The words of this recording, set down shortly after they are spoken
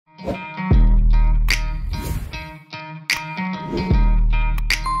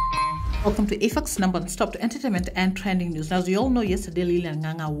Welcome to AFAX number one stop to entertainment and trending news. Now, as you all know, yesterday Lilian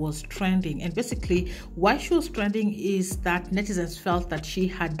Nganga was trending, and basically why she was trending is that netizens felt that she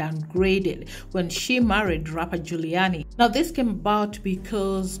had downgraded when she married rapper Juliani. Now, this came about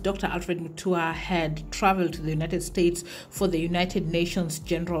because Dr. Alfred Mutua had traveled to the United States for the United Nations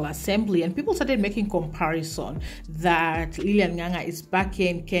General Assembly, and people started making comparison that Lilian Nganga is back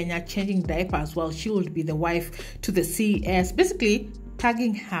in Kenya changing diapers while she would be the wife to the CES, basically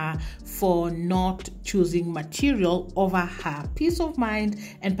tagging her for not choosing material over her peace of mind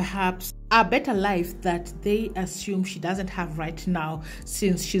and perhaps a better life that they assume she doesn't have right now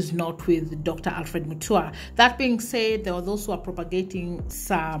since she's not with Dr. Alfred Mutua. That being said, there were those who are propagating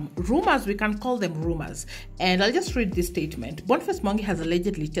some rumors, we can call them rumors, and I'll just read this statement. Boniface Mwangi has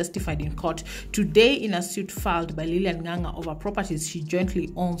allegedly testified in court today in a suit filed by Lilian Nganga over properties she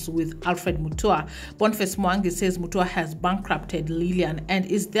jointly owns with Alfred Mutua. Boniface Mwangi says Mutua has bankrupted Lilian and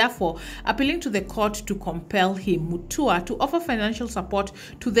is therefore appealing to the court to compel him, Mutua, to offer financial support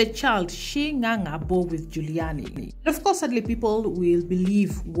to the child she, Nganga, bore with Juliani. And of course, sadly, people will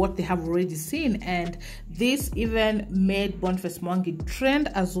believe what they have already seen, and this even made Boniface Mwangi trend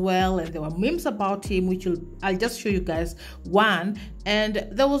as well, and there were memes about him, which I'll just show you guys one. And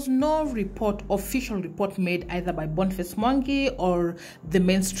there was no official report made either by Boniface Mwangi or the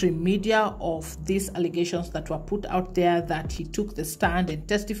mainstream media of these allegations that were put out there that he took the stand and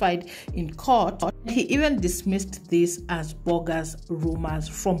testified in court. He even dismissed this as bogus rumors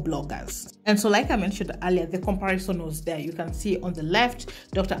from bloggers. And so, like I mentioned earlier, the comparison was there. You can see on the left,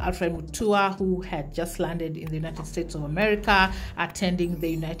 Dr. Alfred Mutua, who had just landed in the United States of America, attending the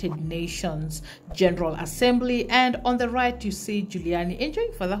United Nations General Assembly. And on the right, you see Juliani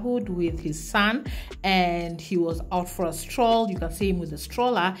enjoying fatherhood with his son, and he was out for a stroll. You can see him with a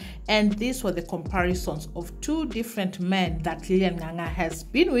stroller. And these were the comparisons of two different men that Lilian Nganga has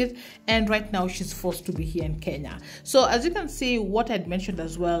been with, and right now she's forced to be here in Kenya. So as you can see, what I'd mentioned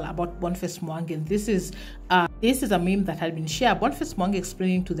as well about Boniface Mwangi, and this is a meme that had been shared. Boniface Mwangi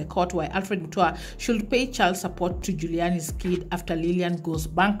explaining to the court why Alfred Mutua should pay child support to Juliani's kid after Lilian goes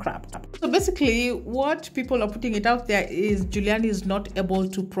bankrupt. So basically, what people are putting it out there is Juliani is not able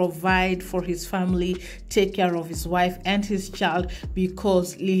to provide for his family, take care of his wife and his child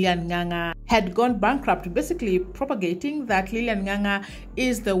because Lilian Nganga had gone bankrupt, basically propagating that Lilian Nganga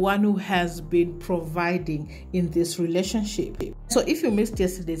is the one who has been providing in this relationship. So if you missed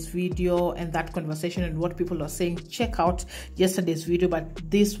yesterday's video and that conversation and what people are saying, check out yesterday's video, but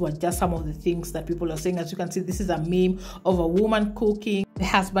these were just some of the things that people are saying. As you can see, this is a meme of a woman cooking. The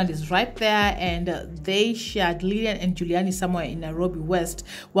husband is right there, and they shared Lilian and Juliani somewhere in Nairobi West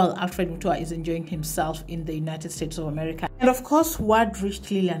while Alfred Mutua is enjoying himself in the United States of America. And of course, word reached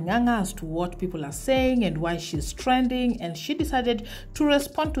Lilian Nganga as to what people are saying and why she's trending, and she decided to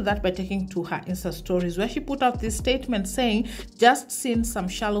respond to that by taking to her Insta stories, where she put out this statement saying, "Just seen some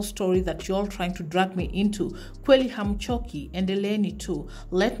shallow story that you're all trying to drag me into. Kweli hamchoki, endeleeni too.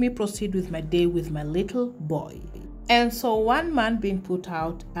 Let me proceed with my day with my little boy." And so one man being put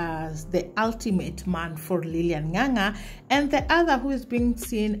out as the ultimate man for Lilian Nganga, and the other who is being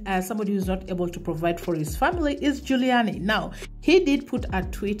seen as somebody who's not able to provide for his family is Juliani. Now, he did put a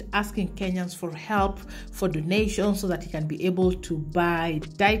tweet asking Kenyans for help, for donations, so that he can be able to buy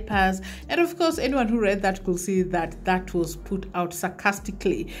diapers. And of course, anyone who read that could see that that was put out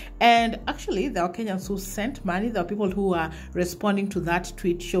sarcastically. And actually, there are Kenyans who sent money. There are people who are responding to that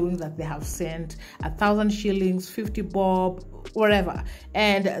tweet showing that they have sent 1,000 shillings, 50 bob, whatever.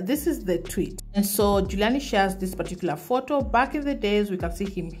 And this is the tweet. And so Juliani shares this particular photo. Back in the days, we can see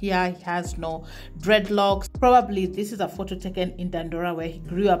him here. He has no dreadlocks. Probably this is a photo taken in Dandora where he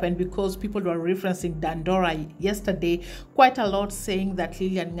grew up, and because people were referencing Dandora yesterday quite a lot, saying that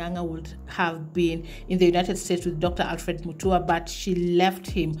Lilian Nganga would have been in the United States with Dr. Alfred Mutua, but she left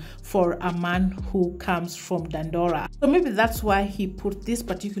him for a man who comes from Dandora. So maybe that's why he put this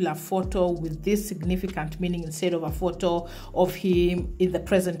particular photo with this significant meaning instead of a photo of him in the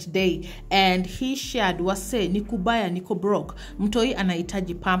present day. And he shared, "Wase nikubaya niko broke, mtoi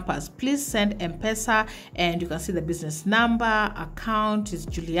anahitaji pampers, please send M-Pesa," and you can see the business number, account is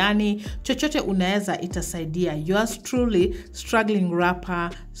Juliani. Chochote unaweza itasaidia. Yours truly, struggling rapper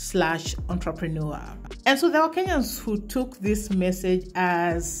 / entrepreneur. And so there were Kenyans who took this message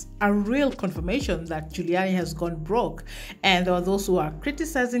as a real confirmation that Juliani has gone broke, and there were those who are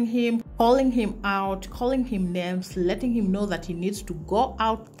criticizing him, calling him out, calling him names, letting him know that he needs to go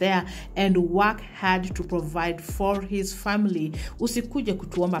out there and work hard to provide for his family. Usikuje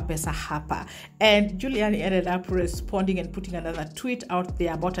kutuomba pesa hapa. And Juliani ended up responding and putting another tweet out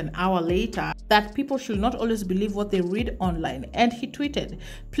there about an hour later that people should not always believe what they read online. And he tweeted,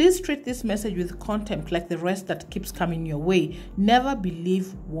 "Please treat this message with contempt like the rest that keeps coming your way. Never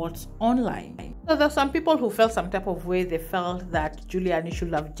believe what's online." So there are some people who felt some type of way. They felt that Juliani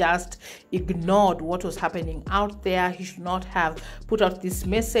should have just ignored what was happening out there. He should not have put out this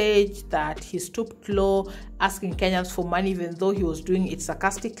message that he stooped low, asking Kenyans for money, even though he was doing it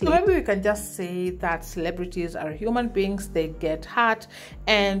sarcastically. So maybe we can just say that celebrities are human beings, they get hurt,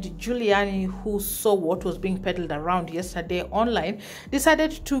 and Juliani, who saw what was being peddled around yesterday online,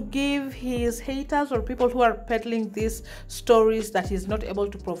 decided to give his haters or people who are peddling these stories that he's not able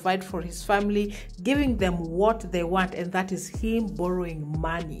to provide for his family, giving them what they want, and that is him borrowing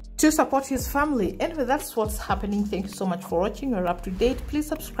money to support his family. Anyway, that's what's happening. Thank you so much for watching. You're up to date. Please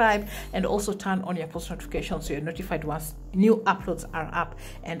subscribe and also turn on your post notifications so you're notified once new uploads are up,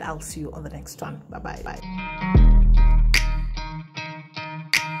 and I'll see you on the next one. Bye.